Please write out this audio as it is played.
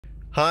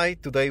Hi,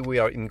 today we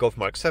are in Golf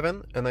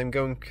MK7 and I'm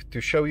going to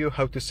show you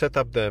how to set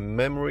up the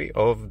memory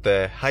of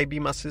the high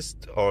beam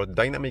assist or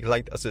dynamic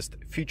light assist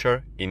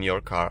feature in your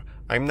car.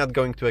 I'm not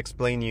going to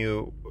explain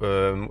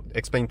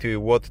to you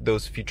what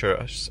those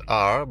features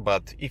are,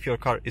 but if your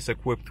car is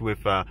equipped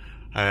with a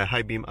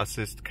high beam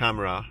assist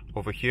camera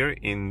over here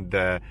in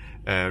the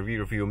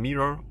rear view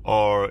mirror,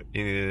 or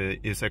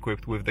is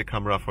equipped with the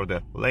camera for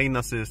the lane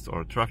assist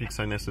or traffic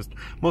sign assist,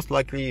 most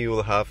likely you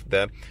will have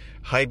the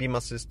high beam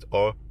assist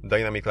or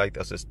dynamic light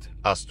assist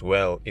as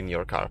well in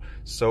your car.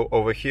 So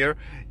over here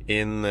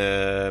in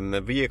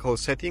vehicle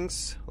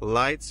settings,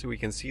 lights, we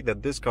can see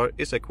that this car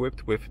is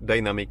equipped with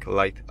dynamic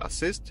light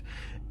assist,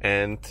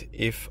 and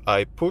if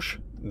I push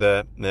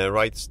the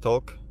right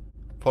stalk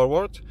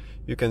forward,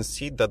 you can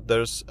see that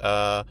there's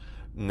an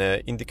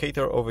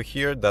indicator over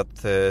here that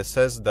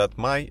says that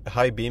my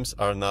high beams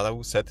are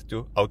now set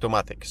to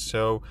automatic.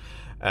 So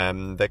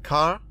the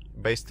car,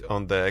 based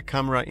on the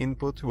camera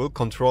input, will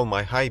control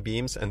my high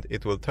beams and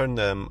it will turn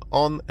them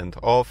on and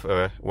off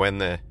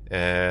when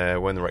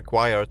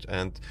required,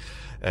 and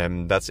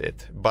that's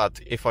it.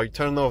 But if I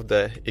turn off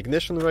the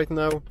ignition right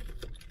now,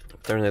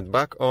 turn it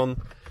back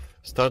on,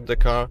 start the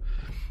car,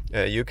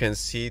 you can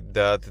see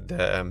that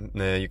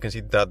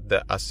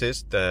the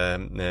assist,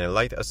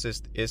 light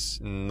assist, is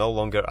no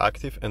longer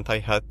active, and I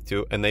had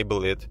to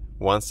enable it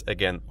once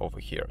again over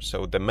here.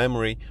 So the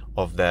memory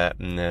of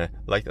the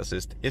light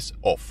assist is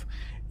off.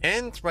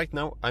 And right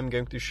now I'm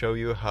going to show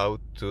you how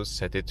to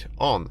set it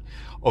on.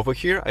 Over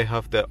here I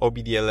have the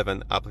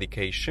OBDeleven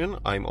application.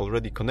 I'm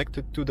already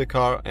connected to the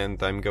car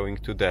and I'm going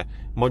to the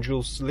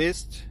modules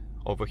list.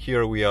 Over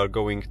here we are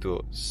going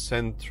to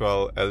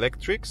Central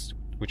Electrics,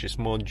 which is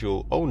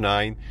module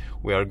 09.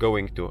 We are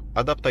going to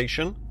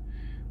adaptation.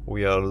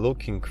 We are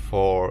looking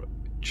for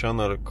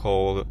channel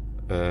called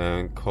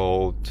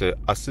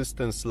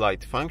assistance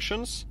light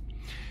functions,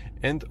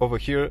 and over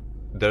here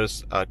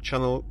there's a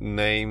channel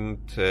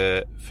named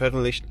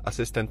Fernlicht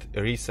Assistant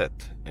Reset,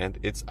 and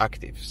it's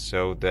active.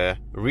 So the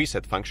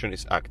reset function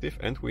is active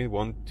and we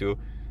want to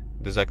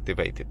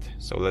deactivate it.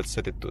 So let's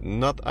set it to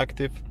not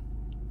active,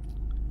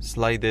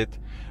 slide it,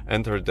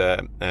 enter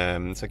the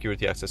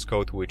security access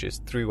code, which is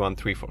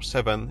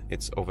 31347.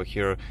 It's over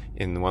here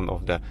in one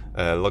of the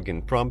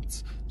login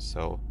prompts.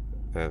 So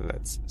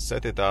let's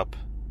set it up,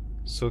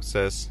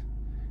 success,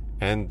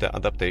 and the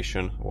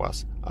adaptation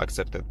was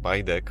accepted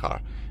by the car.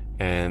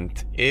 And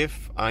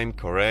if I'm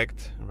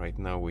correct, right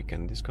now we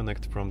can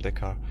disconnect from the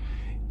car.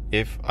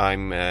 If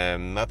I'm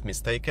not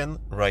mistaken,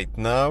 right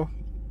now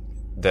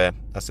the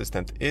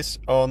assistant is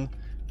on,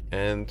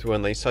 and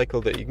when I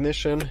cycle the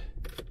ignition,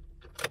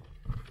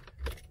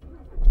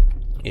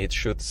 it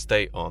should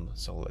stay on.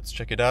 So let's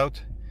check it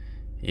out.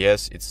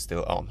 Yes, it's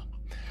still on.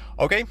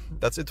 Okay,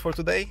 that's it for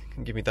today.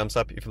 Give me a thumbs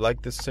up if you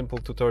like this simple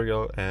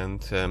tutorial and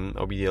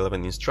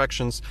OBDeleven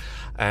instructions.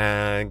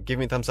 Give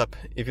me a thumbs up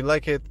if you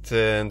like it,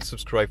 and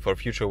subscribe for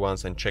future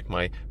ones, and check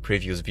my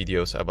previous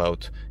videos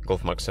about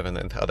Golf MK7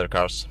 and other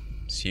cars.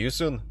 See you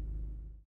soon.